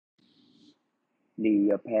Leave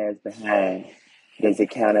your past behind. Does it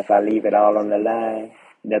count if I leave it all on the line?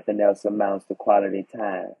 Nothing else amounts to quality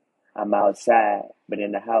time. I'm outside, but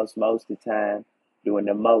in the house most of the time. Doing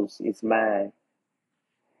the most, it's mine.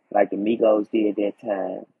 Like the Migos did that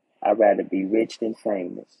time. I'd rather be rich than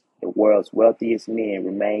famous. The world's wealthiest men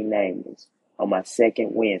remain nameless. On my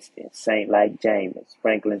second Winston, Saint like James.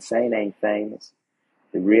 Franklin Saint ain't famous.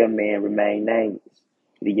 The real men remain nameless.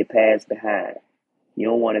 Leave your past behind. You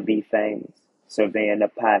don't want to be famous. Surveying the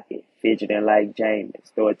pocket, fidgeting like James.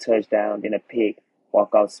 Throw a touchdown, then a pick.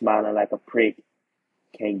 Walk out smiling like a prick.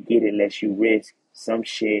 Can't get it unless you risk some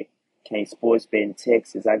shit. Can't sports bet in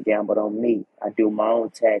Texas. I gambled on me. I do my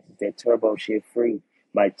own taxes. That turbo shit free.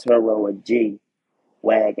 My Turo a G.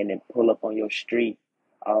 Wagon and pull up on your street.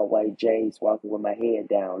 All white J's walking with my head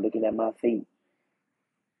down, looking at my feet.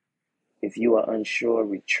 If you are unsure,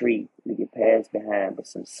 retreat. Leave your past behind, but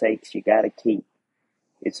some sakes you gotta keep.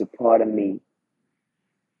 It's a part of me.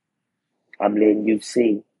 I'm letting you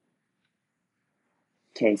see.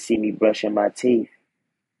 Can't see me brushing my teeth.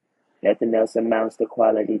 Nothing else amounts to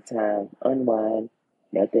quality time. Unwind.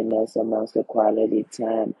 Nothing else amounts to quality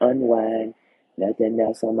time. Unwind. Nothing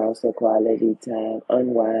else amounts to quality time.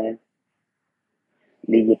 Unwind.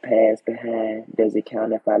 Leave your past behind. Does it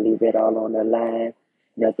count if I leave it all on the line?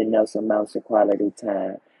 Nothing else amounts to quality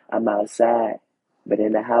time. I'm outside, but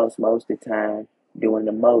in the house most of the time. Doing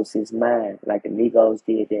the most is mine, like the Migos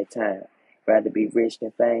did that time. Rather be rich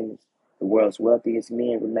than famous. The world's wealthiest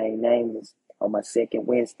men remain nameless. On my second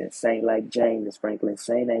Winston, Saint like James. Franklin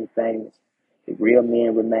Saint ain't famous. The real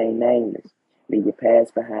men remain nameless. Leave your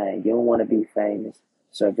past behind. You don't want to be famous.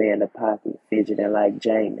 Surveying the pocket, fidgeting like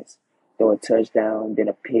James. Throw a touchdown, then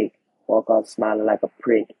a pick. Walk off smiling like a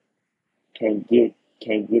prick. Can't get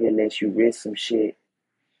it unless you risk some shit.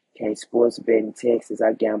 Can't sports bet in Texas.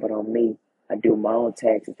 I gambled on me. I do my own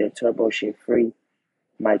taxes. That turbo shit free.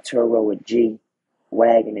 My Turo a G.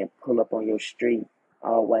 Wagon and pull up on your street.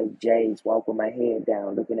 All white J's walk with my head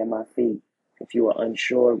down, looking at my feet. If you are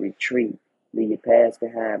unsure, retreat. Leave your past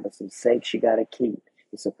behind, but some sakes you gotta keep.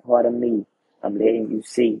 It's a part of me. I'm letting you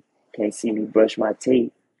see. Can't see me brush my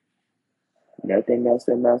teeth. Nothing else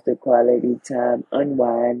amounts to quality time.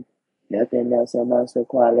 Unwind. Nothing else amounts to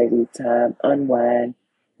quality time. Unwind.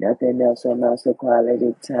 Nothing else amounts to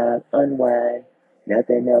quality time. Unwind.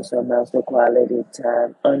 Nothing else amounts to quality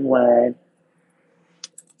time. Unwind.